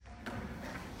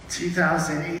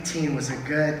2018 was a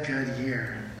good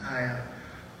year. I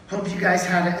hope you guys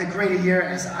had a great year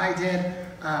as I did.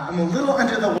 I'm a little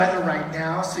under the weather right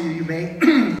now, so you may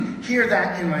hear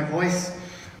that in my voice.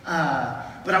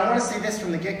 But I want to say this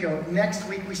from the get-go. Next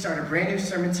week, we start a brand new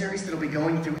sermon series that'll be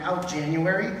going throughout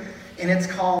January, and it's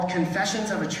called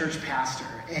Confessions of a Church Pastor.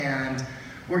 And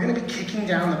we're going to be kicking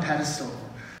down the pedestal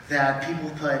that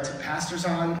people put pastors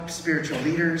on, spiritual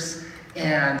leaders,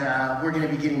 and we're going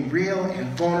to be getting real and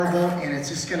vulnerable, and it's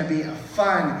just going to be a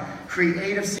fun,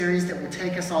 creative series that will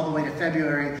take us all the way to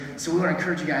February. So we want to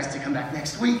encourage you guys to come back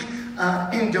next week,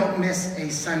 and don't miss a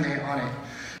Sunday on it.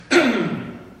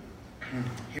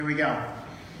 Here we go.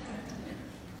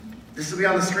 This will be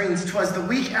on the screens. 'Twas the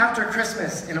week after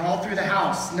Christmas, and all through the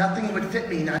house, nothing would fit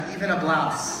me, not even a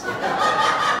blouse.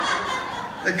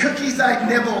 The cookies I'd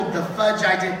nibbled, the fudge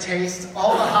I did taste,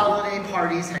 all the holiday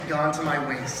parties had gone to my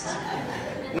waist.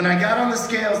 When I got on the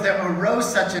scales, there arose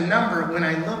such a number. When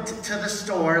I looked to the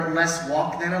store, less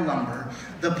walk than a lumber.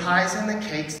 The pies and the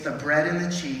cakes, the bread and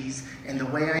the cheese, and the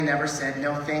way I never said,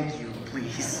 no thank you,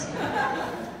 please.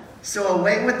 So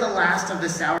away with the last of the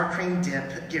sour cream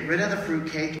dip, get rid of the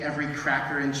fruitcake, every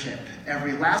cracker and chip.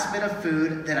 Every last bit of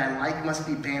food that I like must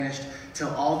be banished till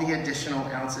all the additional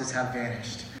ounces have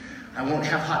vanished. I won't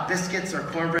have hot biscuits or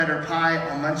cornbread or pie.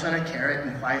 I'll munch on a carrot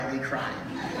and quietly cry.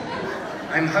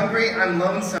 I'm hungry, I'm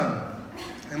lonesome,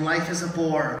 and life is a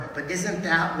bore, but isn't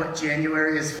that what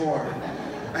January is for?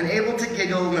 Unable to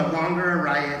giggle, no longer a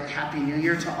riot. Happy New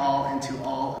Year to all, and to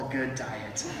all a good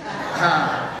diet.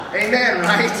 Amen,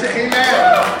 right? Amen.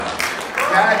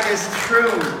 That is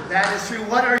true. That is true.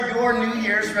 What are your New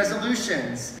Year's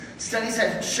resolutions? Studies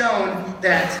have shown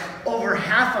that over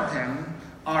half of them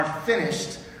are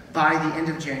finished by the end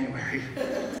of January.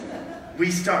 We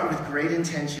start with great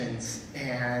intentions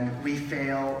and we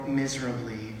fail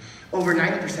miserably. Over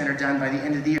 90% are done by the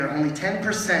end of the year. Only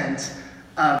 10%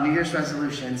 of New Year's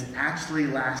resolutions actually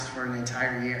last for an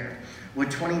entire year. Would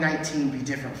 2019 be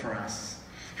different for us?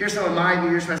 Here's some of my New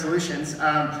Year's resolutions.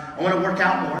 I want to work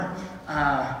out more.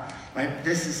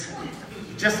 This is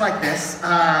just like this.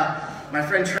 My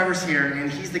friend Trevor's here,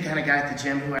 and he's the kind of guy at the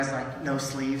gym who has like no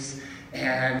sleeves.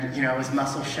 And, you know, his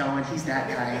muscles showing. He's that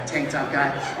guy, tank top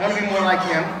guy. I want to be more like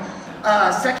him.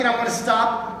 Second, I want to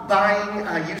stop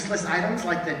buying useless items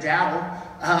like the daddle,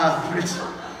 which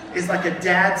is like a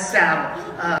dad saddle.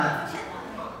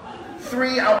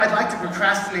 3, I'd like to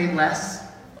procrastinate less.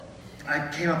 I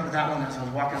came up with that one as I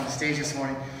was walking on the stage this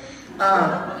morning.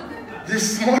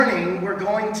 This morning, we're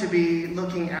going to be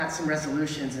looking at some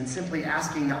resolutions and simply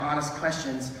asking the honest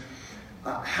questions.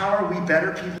 How are we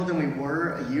better people than we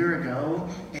were a year ago?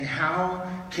 And how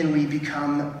can we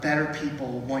become better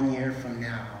people 1 year from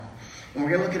now? And we're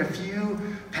going to look at a few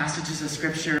passages of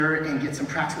Scripture and get some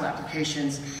practical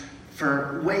applications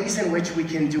for ways in which we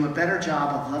can do a better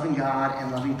job of loving God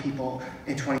and loving people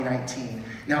in 2019.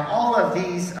 Now, all of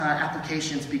these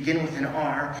applications begin with an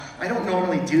R. I don't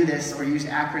normally do this or use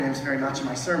acronyms very much in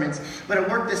my sermons, but it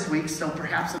worked this week, so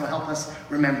perhaps it'll help us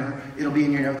remember. It'll be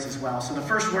in your notes as well. So the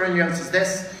first word in your notes is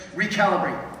this: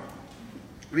 recalibrate.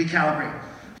 Recalibrate.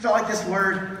 I felt like this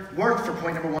word worked for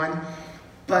point number 1,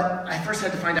 but I first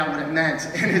had to find out what it meant.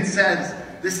 And it says,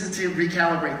 this is to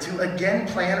recalibrate, to again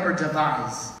plan or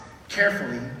devise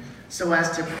carefully so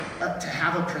as to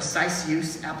have a precise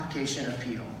use application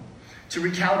appeal. To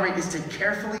recalibrate is to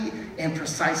carefully and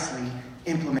precisely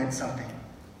implement something.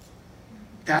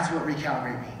 That's what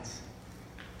recalibrate means.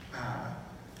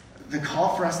 The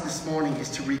call for us this morning is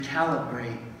to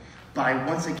recalibrate by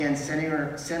once again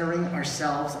centering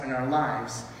ourselves and our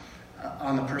lives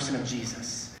on the person of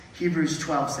Jesus. Hebrews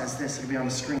 12 says this, it'll be on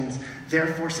the screens.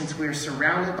 Therefore, since we are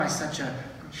surrounded by such a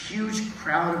huge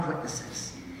crowd of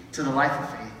witnesses to the life of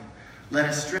faith, let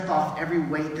us strip off every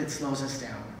weight that slows us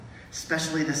down,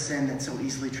 especially the sin that so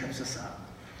easily trips us up.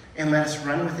 And let us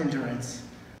run with endurance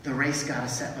the race God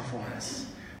has set before us.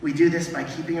 We do this by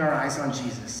keeping our eyes on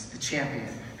Jesus, the champion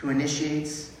who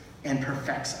initiates and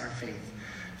perfects our faith.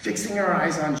 Fixing our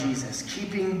eyes on Jesus,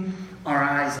 keeping our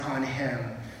eyes on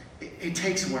him, it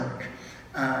takes work.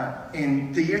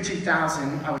 In the year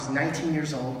 2000, I was 19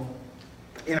 years old,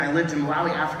 and I lived in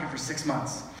Malawi, Africa for 6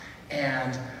 months.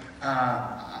 And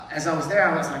as I was there,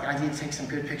 I was like, I need to take some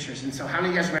good pictures. And so how many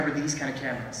of you guys remember these kind of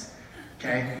cameras?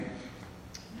 Okay?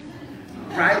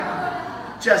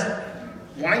 Right? Just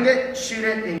wind it, shoot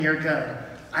it, and you're good.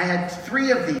 I had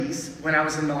 3 of these when I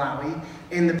was in Malawi,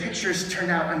 and the pictures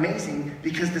turned out amazing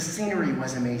because the scenery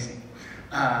was amazing.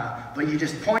 But you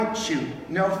just point, shoot,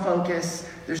 no focus,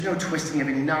 there's no twisting of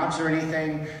any knobs or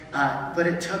anything, but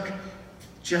it took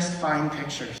just fine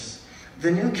pictures.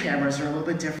 The new cameras are a little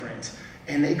bit different.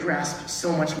 and they grasp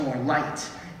so much more light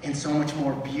and so much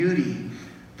more beauty,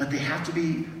 but they have to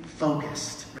be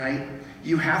focused, right?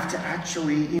 You have to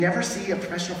actually, you never see a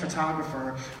professional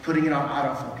photographer putting it on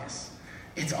autofocus.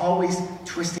 It's always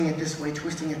twisting it this way,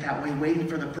 twisting it that way, waiting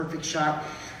for the perfect shot.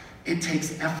 It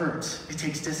takes effort. It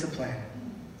takes discipline.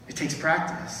 It takes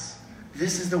practice.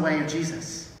 This is the way of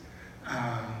Jesus.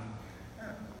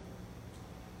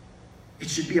 It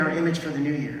should be our image for the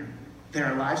new year, that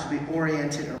our lives will be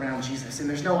oriented around Jesus. And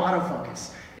there's no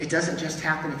autofocus. It doesn't just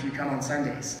happen if you come on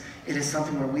Sundays. It is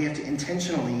something where we have to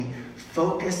intentionally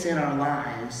focus in our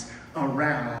lives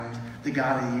around the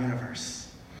God of the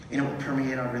universe. And it will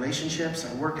permeate our relationships,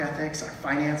 our work ethics, our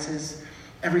finances.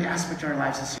 Every aspect of our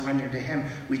lives is surrendered to him.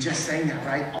 We just sang that,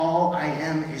 right? All I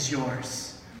am is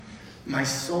yours. My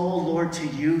soul, Lord, to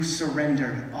you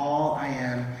surrendered. All I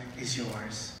am is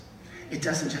yours. It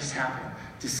doesn't just happen.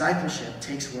 Discipleship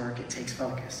takes work. It takes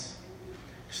focus.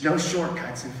 There's no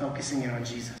shortcuts in focusing in on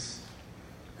Jesus.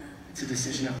 It's a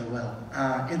decision of the will.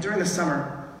 And during the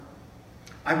summer,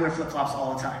 I wear flip-flops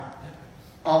all the time.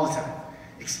 All the time.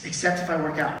 Except if I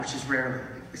work out, which is rarely.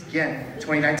 Again,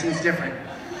 2019 is different.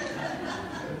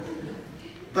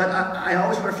 But I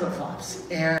always wear flip-flops.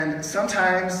 And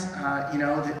sometimes,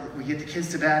 we get the kids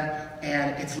to bed,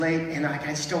 and it's late, and I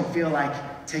just don't feel like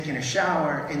taking a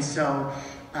shower. And so,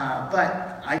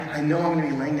 but I know I'm going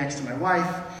to be laying next to my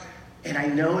wife, and I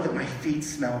know that my feet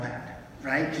smell bad,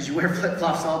 right? Because you wear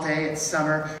flip-flops all day, it's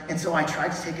summer. And so I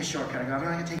tried to take a shortcut. I go, I'm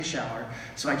not going to take a shower.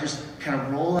 So I just kind of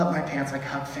roll up my pants like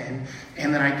Huck Finn,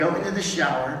 and then I go into the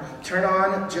shower, turn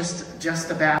on just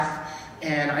the bath,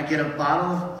 and I get a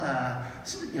bottle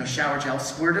of shower gel,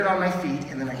 squirt it on my feet,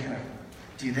 and then I kind of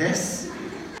do this,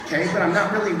 okay? But I'm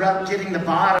not really getting the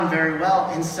bottom very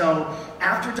well. And so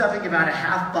after dumping about a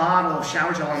half bottle of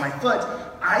shower gel on my foot,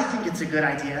 I think it's a good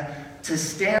idea to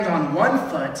stand on one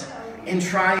foot and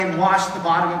try and wash the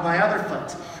bottom of my other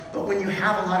foot. But when you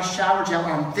have a lot of shower gel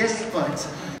on this foot,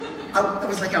 it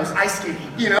was like I was ice skating,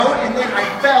 And then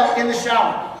I fell in the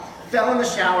shower. Fell in the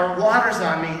shower, water's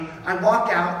on me. I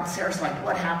walk out, and Sarah's like,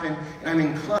 what happened? And I'm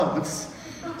in clothes,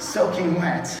 soaking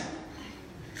wet,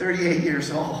 38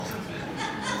 years old,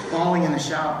 falling in the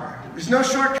shower. There's no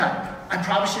shortcut. I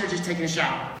probably should have just taken a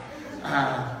shower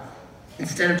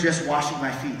instead of just washing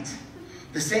my feet.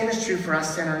 The same is true for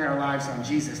us centering our lives on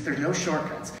Jesus. There's no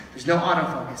shortcuts. There's no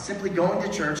autofocus. Simply going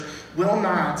to church will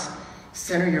not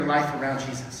center your life around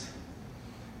Jesus.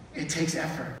 It takes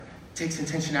effort. It takes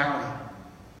intentionality.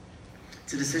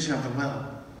 It's a decision of the will.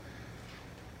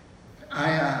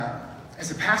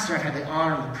 As a pastor, I've had the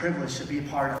honor and the privilege to be a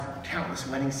part of countless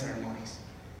wedding ceremonies.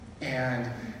 And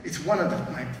it's one of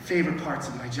my favorite parts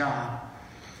of my job.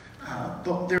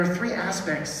 But there are three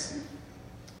aspects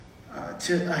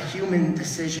to a human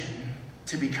decision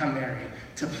to become married,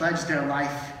 to pledge their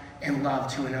life and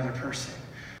love to another person.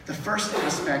 The first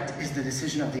aspect is the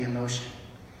decision of the emotion.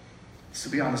 This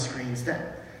will be on the screens.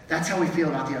 That's how we feel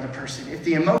about the other person. If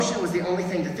the emotion was the only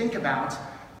thing to think about,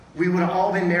 we would have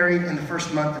all been married in the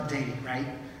first month of dating, right?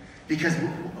 Because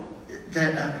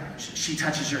she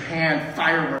touches your hand,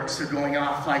 fireworks are going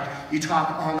off, like you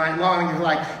talk all night long, and you're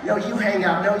like, no, you hang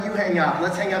up,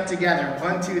 let's hang up together,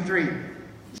 1, 2, 3.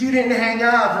 You didn't hang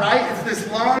up, right? It's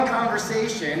this long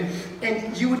conversation,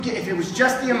 and you would get, if it was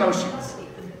just the emotions,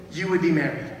 you would be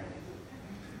married.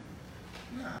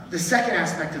 The second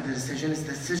aspect of the decision is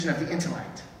the decision of the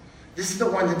intellect. This is the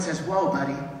one that says, whoa,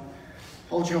 buddy,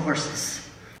 hold your horses.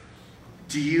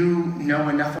 Do you know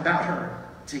enough about her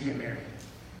to get married?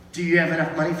 Do you have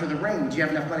enough money for the ring? Do you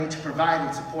have enough money to provide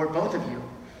and support both of you?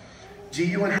 Do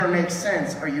you and her make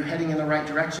sense? Are you heading in the right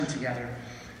direction together?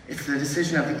 It's the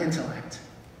decision of the intellect,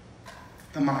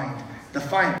 the mind. The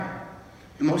final,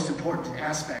 the most important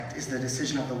aspect is the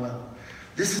decision of the will.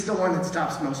 This is the one that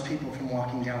stops most people from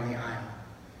walking down the aisle.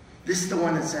 This is the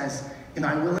one that says, am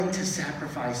I willing to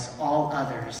sacrifice all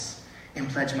others and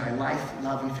pledge my life,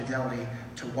 love, and fidelity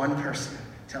to one person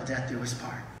till death do us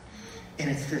part? And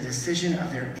it's the decision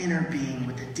of their inner being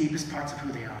with the deepest parts of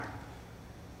who they are.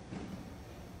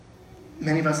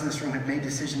 Many of us in this room have made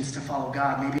decisions to follow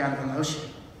God, maybe out of emotion.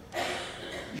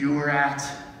 You were at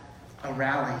a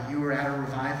rally, you were at a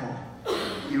revival,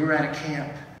 you were at a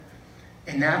camp,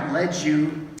 and that led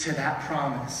you to that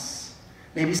promise.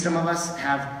 Maybe some of us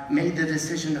have made the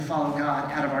decision to follow God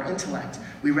out of our intellect.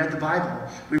 We read the Bible.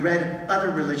 We read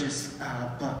other religious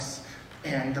books.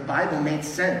 And the Bible made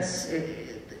sense.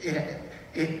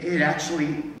 It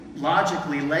actually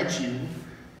logically led you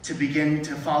to begin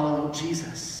to follow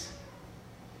Jesus.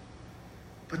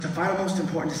 But the final most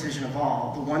important decision of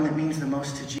all, the one that means the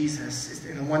most to Jesus,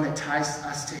 and the one that ties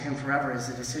us to him forever, is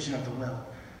the decision of the will,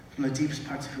 from the deepest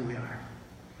parts of who we are.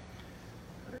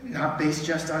 Not based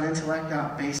just on intellect,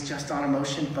 not based just on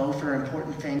emotion. Both are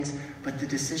important things. But the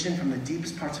decision from the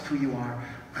deepest parts of who you are,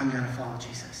 I'm going to follow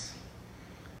Jesus.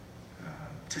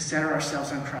 To center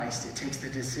ourselves on Christ, it takes the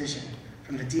decision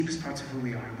from the deepest parts of who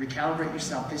we are. Recalibrate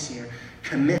yourself this year.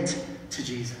 Commit to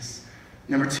Jesus.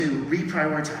 Number 2,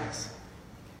 reprioritize.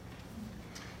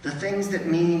 The things that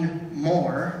mean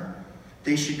more,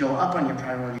 they should go up on your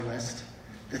priority list.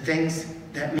 The things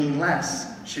that mean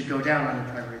less should go down on your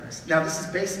priority list. Now, this is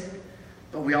basic,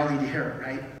 but we all need to hear it,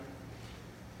 right?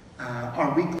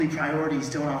 Our weekly priorities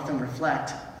don't often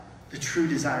reflect the true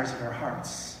desires of our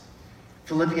hearts.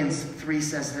 Philippians 3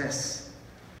 says this,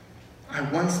 I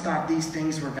once thought these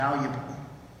things were valuable,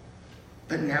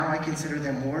 but now I consider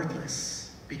them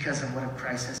worthless because of what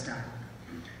Christ has done.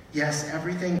 Yes,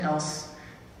 everything else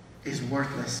is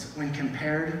worthless when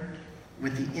compared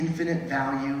with the infinite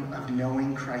value of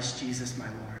knowing Christ Jesus my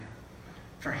Lord.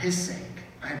 For his sake,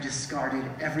 I have discarded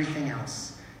everything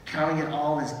else, counting it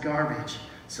all as garbage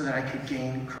so that I could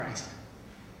gain Christ.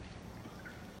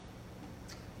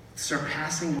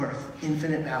 Surpassing worth,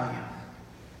 infinite value.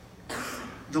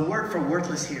 The word for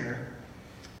worthless here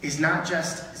is not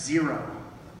just zero.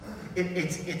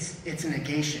 It's a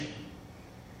negation.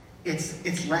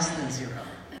 It's less than zero.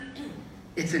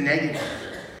 It's a negative.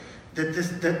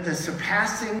 The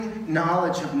surpassing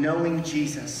knowledge of knowing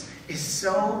Jesus is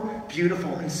so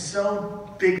beautiful and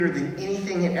so bigger than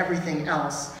anything and everything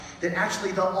else that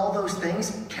actually all those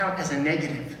things count as a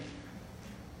negative.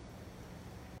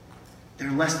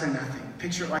 They're less than nothing.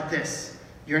 Picture it like this.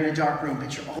 You're in a dark room.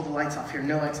 Picture all the lights off here.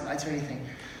 No lights or anything.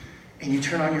 And you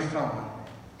turn on your phone.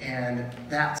 And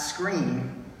that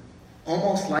screen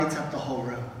almost lights up the whole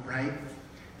room, right?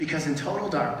 Because in total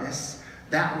darkness,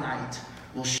 that light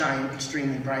will shine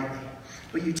extremely brightly.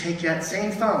 But you take that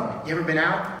same phone. You ever been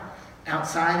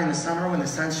outside in the summer when the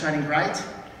sun's shining bright?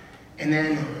 And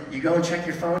then you go and check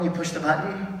your phone, you push the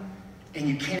button, and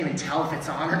you can't even tell if it's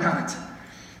on or not.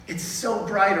 It's so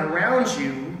bright around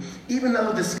you, even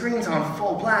though the screen's on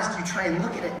full blast, you try and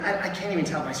look at it. I can't even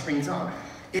tell my screen's on.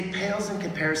 It pales in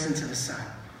comparison to the sun.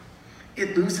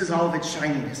 It loses all of its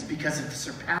shininess because of the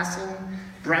surpassing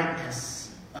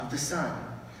brightness of the sun.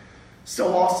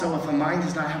 So also, if a mind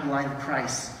does not have the light of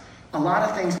Christ, a lot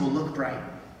of things will look bright.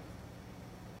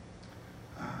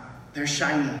 They're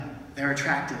shiny. They're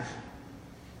attractive.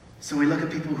 So we look at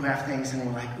people who have things and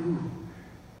we're like, ooh,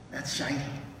 that's shiny.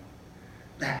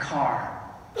 That car,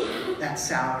 that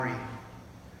salary.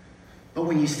 But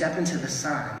when you step into the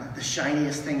sun, the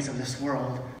shiniest things of this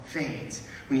world fades.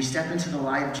 When you step into the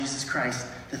light of Jesus Christ,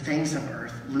 the things of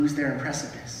earth lose their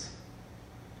impressiveness.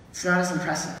 It's not as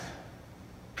impressive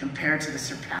compared to the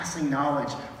surpassing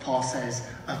knowledge, Paul says,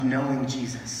 of knowing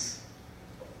Jesus.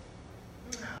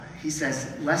 He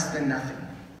says, less than nothing.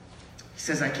 He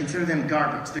says, I consider them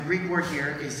garbage. The Greek word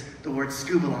here is the word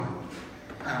skubalon.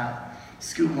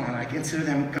 Skubalon, I consider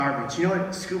them garbage. You know what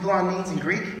skubalon means in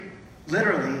Greek?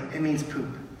 Literally, it means poop.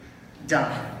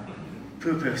 Dump.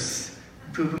 Poo-poos.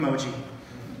 Poop emoji.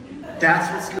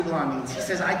 That's what skubalon means. He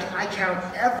says, I count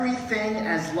everything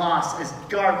as lost, as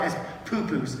garbage, as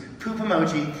poo-poos. Poop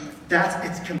emoji.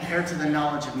 It's compared to the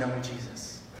knowledge of knowing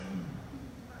Jesus.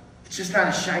 It's just not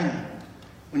as shiny.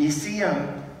 When you see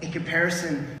them in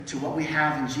comparison to what we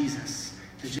have in Jesus,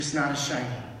 they're just not as shiny.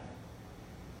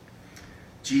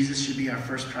 Jesus should be our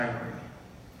first priority.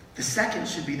 The second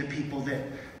should be the people that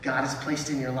God has placed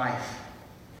in your life.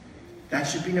 That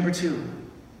should be number 2.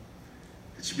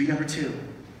 That should be number 2.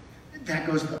 That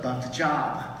goes above the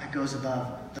job. That goes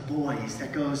above the boys.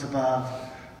 That goes above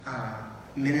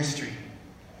ministry.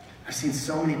 I've seen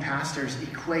so many pastors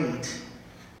equate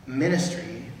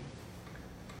ministry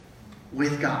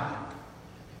with God.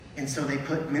 And so they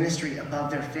put ministry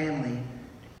above their family,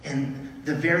 and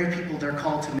the very people they're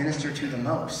called to minister to the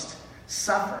most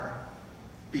suffer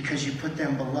because you put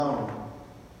them below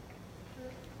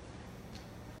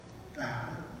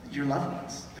your loved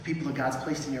ones, the people that God's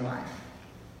placed in your life.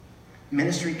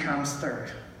 Ministry comes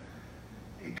third.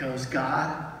 It goes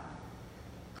God,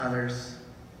 others,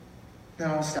 then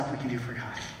all the stuff we can do for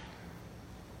God.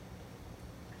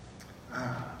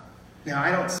 Now,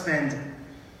 I don't spend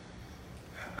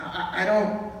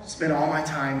all my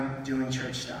time doing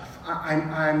church stuff.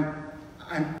 I'm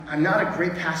not a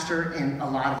great pastor in a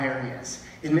lot of areas.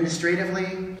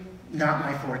 Administratively, not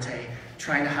my forte.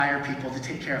 Trying to hire people to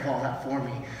take care of all that for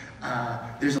me.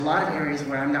 There's a lot of areas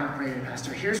where I'm not great at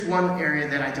pastor. Here's one area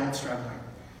that I don't struggle in.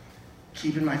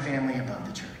 Keeping my family above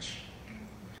the church.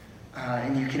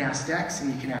 And you can ask Dex,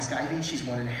 and you can ask Ivy. She's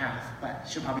 1.5, but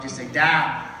she'll probably just say,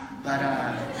 Dad. But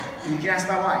you can ask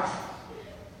my wife.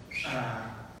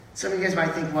 Some of you guys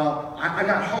might think, well, I'm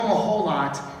not home a whole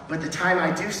lot, but the time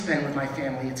I do spend with my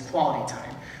family, it's quality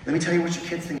time. Let me tell you what your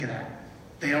kids think of that.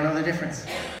 They don't know the difference.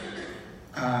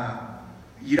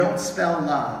 You don't spell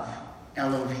love,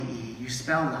 L-O-V-E. You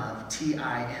spell love,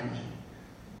 T-I-M-E.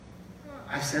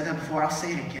 I've said that before, I'll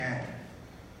say it again.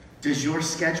 Does your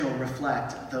schedule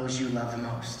reflect those you love the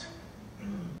most?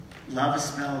 Love is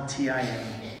spelled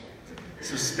T-I-M-E.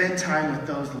 So spend time with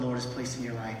those the Lord has placed in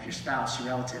your life, your spouse, your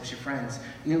relatives, your friends,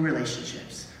 new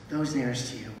relationships, those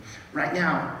nearest to you. Right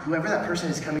now, whoever that person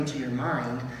is coming to your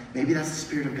mind, maybe that's the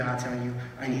Spirit of God telling you,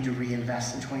 I need to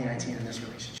reinvest in 2019 in this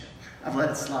relationship. I've let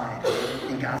it slide,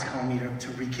 and God's calling me to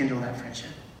rekindle that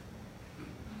friendship.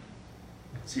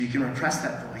 So you can repress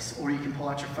that voice, or you can pull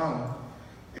out your phone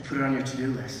and put it on your to-do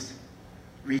list.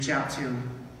 Reach out to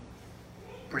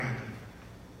Brandy,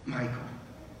 Michael,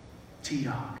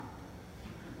 T-Dog,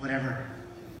 whatever.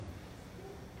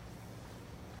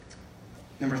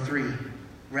 Number 3,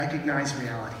 recognize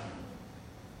reality.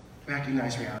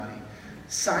 Recognize reality.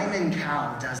 Simon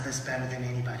Cowell does this better than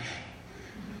anybody.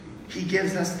 He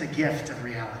gives us the gift of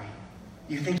reality.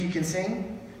 You think you can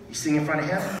sing? You sing in front of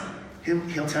him?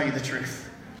 He'll tell you the truth.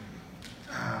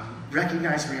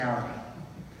 Recognize reality.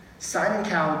 Simon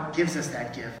Cowell gives us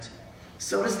that gift.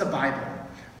 So does the Bible.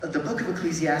 The book of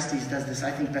Ecclesiastes does this,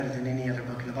 I think, better than any other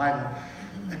book in the Bible.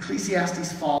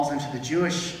 Ecclesiastes falls into the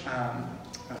Jewish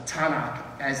Tanakh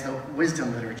as the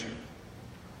wisdom literature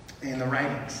in the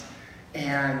writings.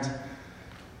 And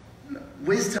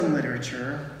wisdom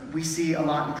literature, we see a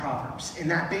lot in Proverbs.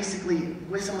 And that basically,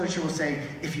 wisdom literature will say,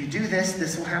 if you do this,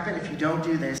 this will happen. If you don't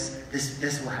do this,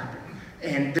 this will happen.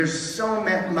 And there's so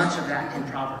much of that in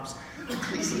Proverbs.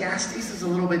 Ecclesiastes is a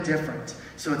little bit different.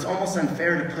 So it's almost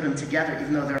unfair to put them together,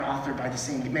 even though they're authored by the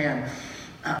same man.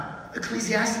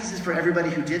 Ecclesiastes is for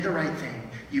everybody who did the right thing.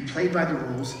 You played by the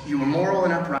rules. You were moral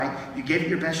and upright. You gave it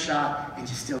your best shot, and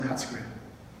you still got screwed.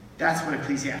 That's what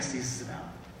Ecclesiastes is about.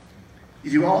 You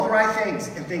do all the right things,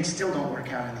 and things still don't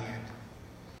work out in the end.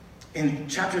 And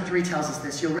chapter 3 tells us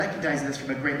this. You'll recognize this from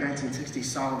a great 1960s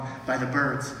song by the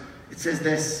Byrds. It says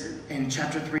this in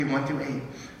chapter 3, 1 through 8.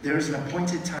 There is an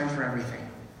appointed time for everything,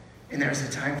 and there is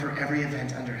a time for every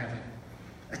event under heaven.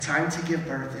 A time to give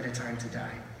birth and a time to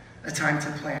die. A time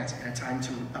to plant and a time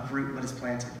to uproot what is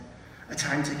planted. A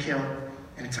time to kill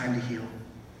and a time to heal.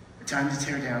 A time to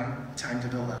tear down, a time to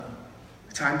build up.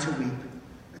 A time to weep,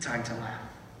 a time to laugh.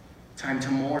 A time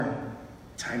to mourn,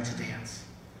 a time to dance.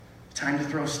 A time to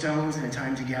throw stones and a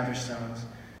time to gather stones.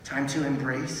 A time to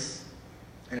embrace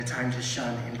and a time to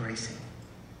shun embracing.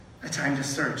 A time to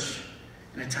search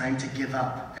and a time to give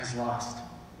up as lost.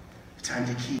 A time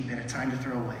to keep and a time to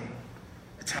throw away.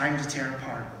 A time to tear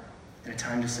apart and a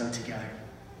time to sew together.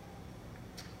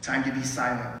 A time to be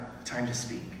silent, a time to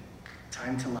speak. A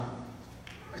time to love,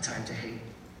 a time to hate.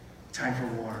 A time for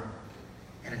war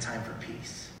and a time for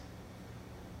peace.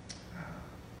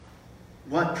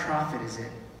 What profit is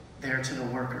it there to the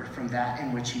worker from that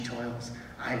in which he toils?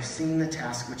 I have seen the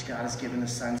task which God has given the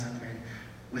sons of men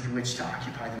with which to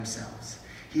occupy themselves.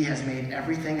 He has made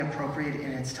everything appropriate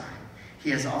in its time. He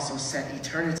has also set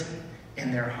eternity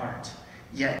in their heart,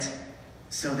 yet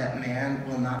so that man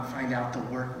will not find out the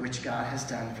work which God has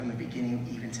done from the beginning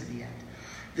even to the end.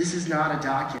 This is not a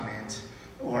document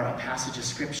or a passage of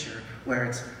scripture where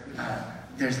it's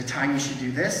there's a time you should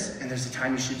do this and there's a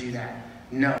time you should do that.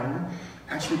 No,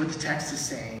 actually what the text is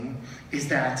saying is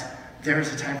that there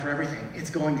is a time for everything. It's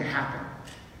going to happen.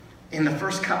 In the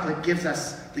first couplet gives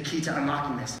us the key to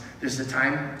unlocking this. There's a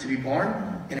time to be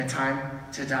born and a time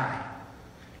to die.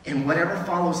 And whatever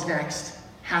follows next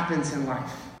happens in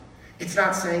life. It's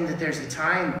not saying that there's a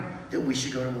time that we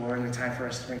should go to war and a time for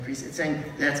us to bring peace. It's saying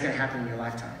that's going to happen in your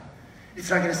lifetime. It's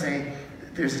not going to say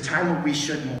there's a time when we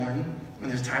should mourn and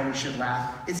there's a time we should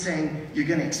laugh. It's saying you're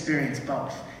going to experience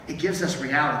both. It gives us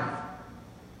reality.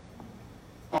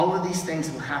 All of these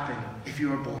things will happen if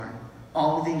you are born.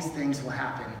 All of these things will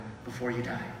happen before you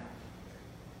die.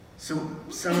 So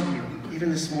some of you, even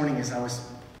this morning as I was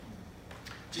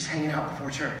just hanging out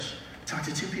before church, talked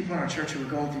to 2 people in our church who were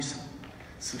going through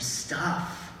some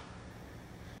stuff.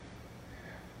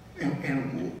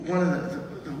 And one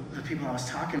of the people I was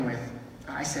talking with,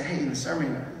 I said, hey, in the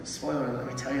sermon, spoiler, let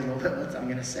me tell you a little bit what I'm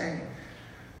going to say.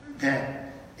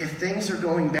 That if things are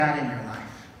going bad in your life,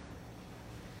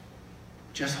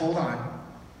 just hold on,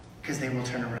 because they will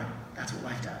turn around. That's what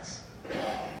life does.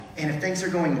 And if things are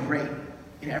going great,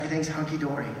 and everything's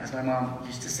hunky-dory, as my mom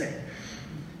used to say,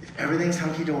 if everything's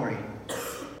hunky-dory,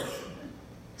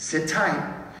 sit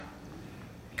tight,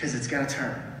 because it's going to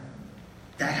turn.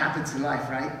 That happens in life,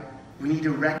 right? We need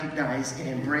to recognize and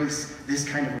embrace this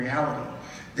kind of reality.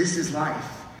 This is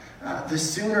life. The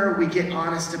sooner we get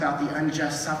honest about the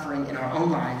unjust suffering in our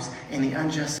own lives and the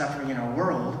unjust suffering in our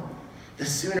world, the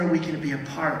sooner we can be a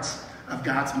part of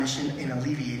God's mission in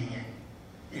alleviating it,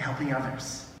 in helping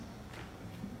others.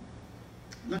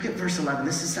 Look at verse 11.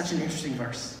 This is such an interesting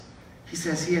verse. He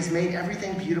says, he has made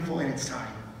everything beautiful in its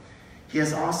time. He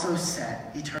has also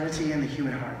set eternity in the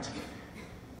human heart.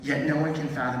 Yet no one can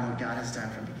fathom what God has done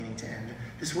from beginning to end.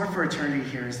 This word for eternity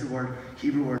here is the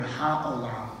Hebrew word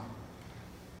ha'olam.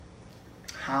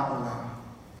 Ha'olam.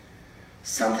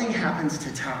 Something happens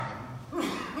to time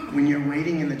when you're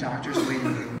waiting in the doctor's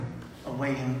waiting room,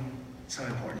 awaiting some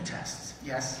important tests.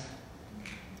 Yes?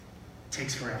 It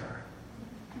takes forever.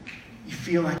 You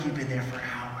feel like you've been there for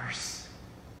hours.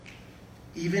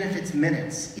 Even if it's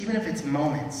minutes, even if it's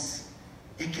moments,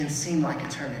 it can seem like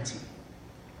eternity.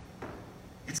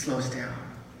 It slows down.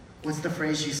 What's the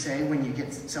phrase you say when you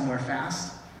get somewhere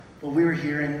fast? Well, we were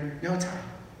here in no time.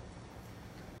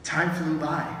 Time flew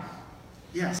by.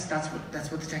 Yes, that's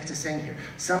what the text is saying here.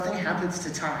 Something happens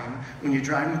to time when you're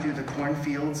driving through the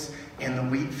cornfields and the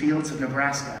wheat fields of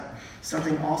Nebraska.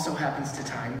 Something also happens to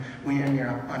time when you're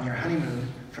on your honeymoon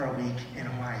for a week in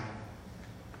Hawaii.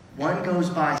 One goes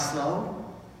by slow,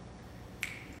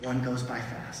 one goes by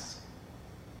fast.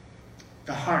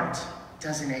 The heart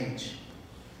doesn't age.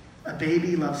 A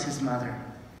baby loves his mother,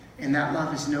 and that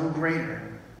love is no greater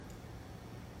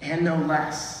and no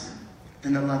less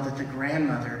than the love that the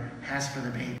grandmother has for the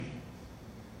baby.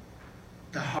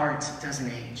 The heart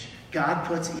doesn't age. God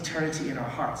puts eternity in our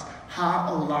hearts.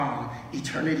 Ha'olam,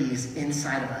 eternity is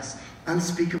inside of us.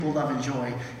 Unspeakable love and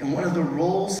joy. And one of the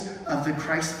roles of the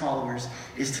Christ followers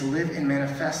is to live and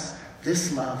manifest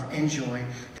this love and joy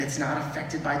that's not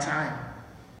affected by time.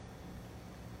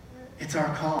 It's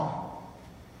our call.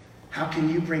 How can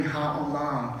you bring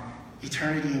ha'olam,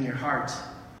 eternity in your heart,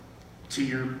 to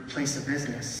your place of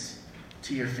business,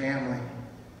 to your family,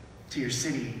 to your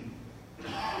city?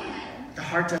 The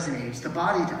heart doesn't age, the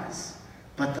body does.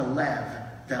 But the lev,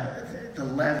 the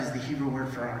lev is the Hebrew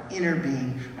word for our inner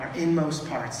being, our inmost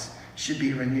parts, should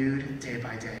be renewed day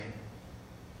by day.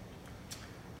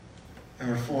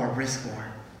 Number 4, risk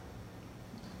more.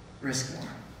 Risk more.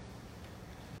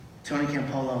 Tony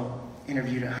Campolo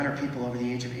interviewed 100 people over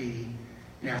the age of 80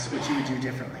 and asked what you would do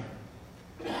differently.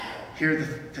 Here are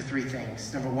the 3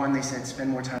 things. Number 1, they said, spend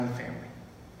more time with family.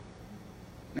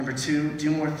 Number 2,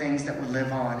 do more things that would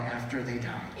live on after they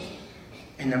died.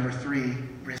 And number 3,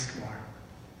 risk more.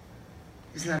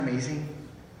 Isn't that amazing?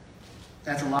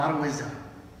 That's a lot of wisdom.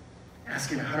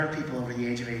 Asking 100 people over the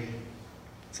age of 80.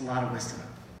 It's a lot of wisdom.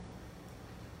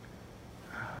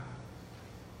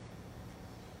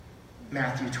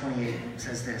 Matthew 28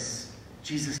 says this.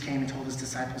 Jesus came and told his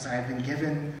disciples, I have been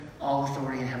given all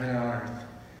authority in heaven and on earth.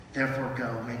 Therefore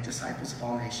go, make disciples of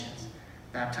all nations,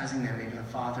 baptizing them in the name of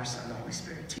the Father, Son, and the Holy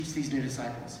Spirit. Teach these new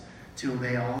disciples to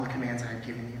obey all the commands I have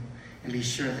given you. And be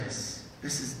sure this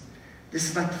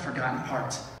is like the forgotten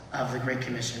part of the Great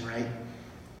Commission, right?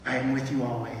 I am with you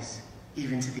always,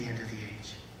 even to the end of the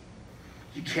age.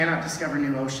 You cannot discover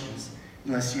new oceans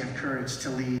unless you have courage to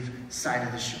leave sight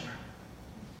of the shore.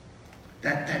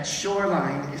 That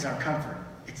shoreline is our comfort.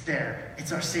 It's there.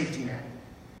 It's our safety net.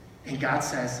 And God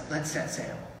says, let's set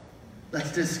sail.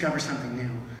 Let's discover something new.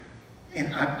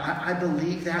 And I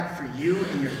believe that for you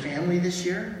and your family this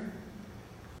year.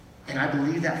 And I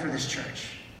believe that for this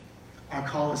church. Our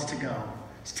call is to go,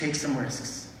 to take some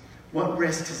risks. What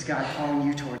risks is God calling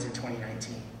you towards in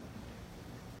 2019?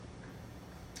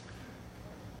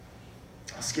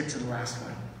 I'll skip to the last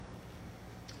one.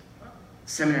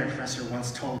 Seminary professor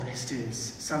once told his students,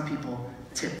 some people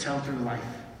tiptoe through life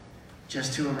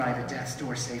just to arrive at death's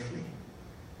door safely.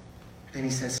 Then he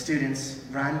says, students,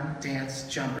 run, dance,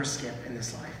 jump, or skip in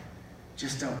this life.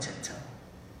 Just don't tiptoe.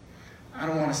 I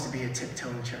don't want us to be a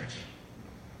tiptoeing church.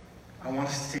 I want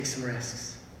us to take some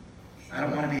risks. I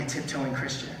don't want to be a tiptoeing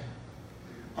Christian,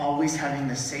 always having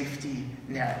the safety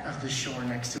net of the shore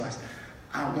next to us.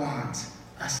 I want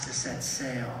us to set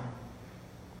sail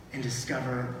and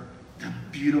discover the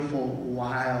beautiful,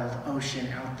 wild ocean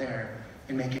out there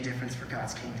and make a difference for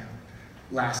God's kingdom.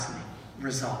 Lastly,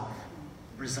 resolve.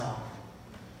 Resolve.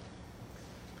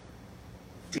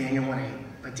 Daniel 1:8.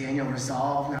 But Daniel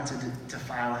resolved not to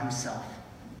defile himself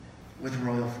with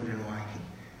royal food and wine.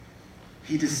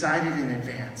 He decided in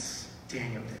advance,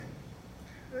 Daniel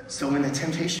did. So when the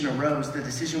temptation arose, the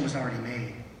decision was already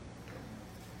made.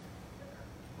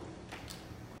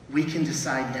 We can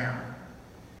decide now.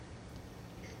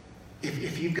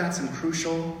 If you've got some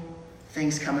crucial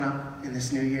things coming up in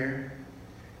this new year,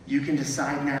 you can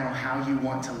decide now how you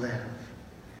want to live.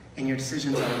 And your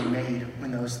decision's already made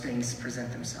when those things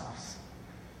present themselves.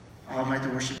 I'll invite the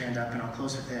worship band up, and I'll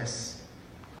close with this.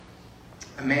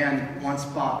 A man once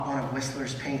bought one of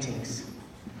Whistler's paintings,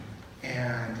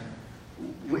 and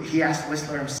he asked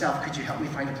Whistler himself, could you help me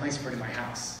find a place for it in my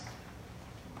house?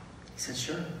 He said,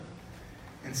 sure.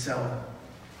 And so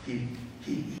he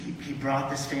brought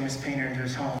this famous painter into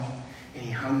his home, and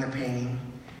he hung the painting,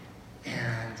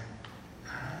 and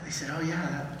they said, oh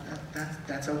yeah,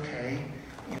 that's okay.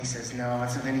 And he says, no.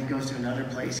 And so then he goes to another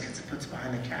place, puts it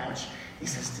behind the couch. He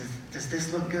says, does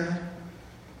this look good?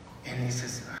 And he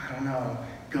says, I don't know.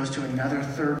 Goes to another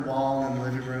third wall in the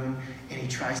living room, and he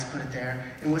tries to put it there.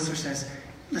 And Whistler says,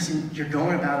 listen, you're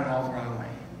going about it all the wrong way.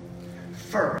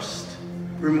 First,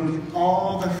 remove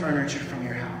all the furniture from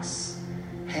your house.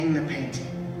 Hang the painting.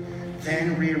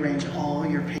 Then rearrange all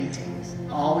your paintings,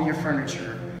 all your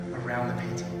furniture around the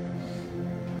painting.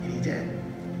 And he did.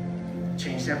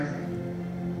 Changed everything.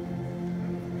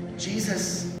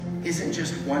 Jesus isn't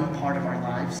just one part of our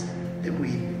lives that we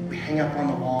hang up on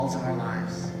the walls of our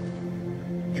lives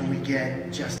and we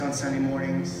get just on Sunday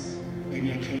mornings.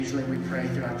 Maybe occasionally we pray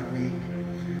throughout the week.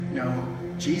 No,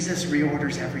 Jesus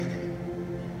reorders everything.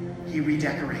 He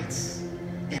redecorates,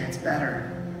 and it's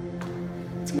better.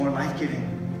 It's more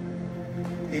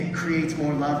life-giving. It creates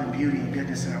more love and beauty and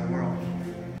goodness in our world.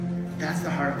 That's the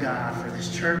heart of God for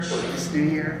this church, this new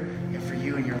year, and for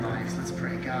you and your lives. Let's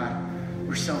pray. God,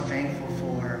 we're so thankful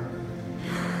for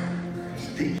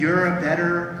that you're a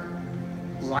better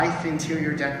life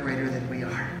interior decorator than we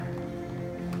are.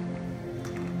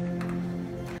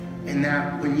 And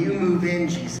that when you move in,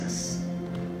 Jesus,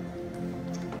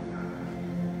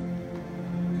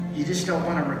 you just don't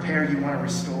want to repair, you want to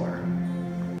restore.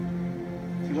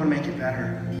 You want to make it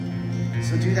better.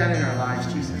 So do that in our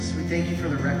lives, Jesus. We thank you for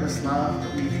the reckless love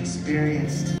that we've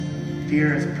experienced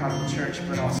here as a prodigal church,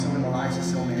 but also in the lives of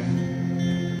so many.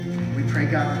 We pray,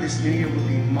 God, that this new year will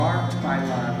be marked by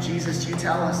love. Jesus, you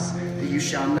tell us that you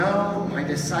shall know my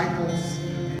disciples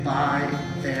by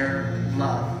their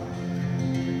love.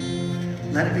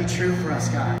 Let it be true for us,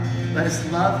 God. Let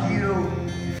us love you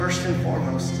first and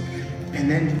foremost. And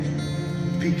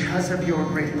then, because of your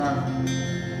great love,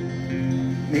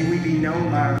 may we be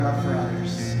known by our love for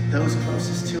others, those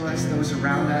closest to us, those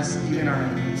around us, even our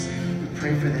enemies. We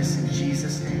pray for this in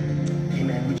Jesus' name.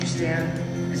 Amen. Would you stand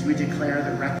as we declare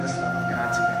the reckless love of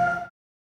God together?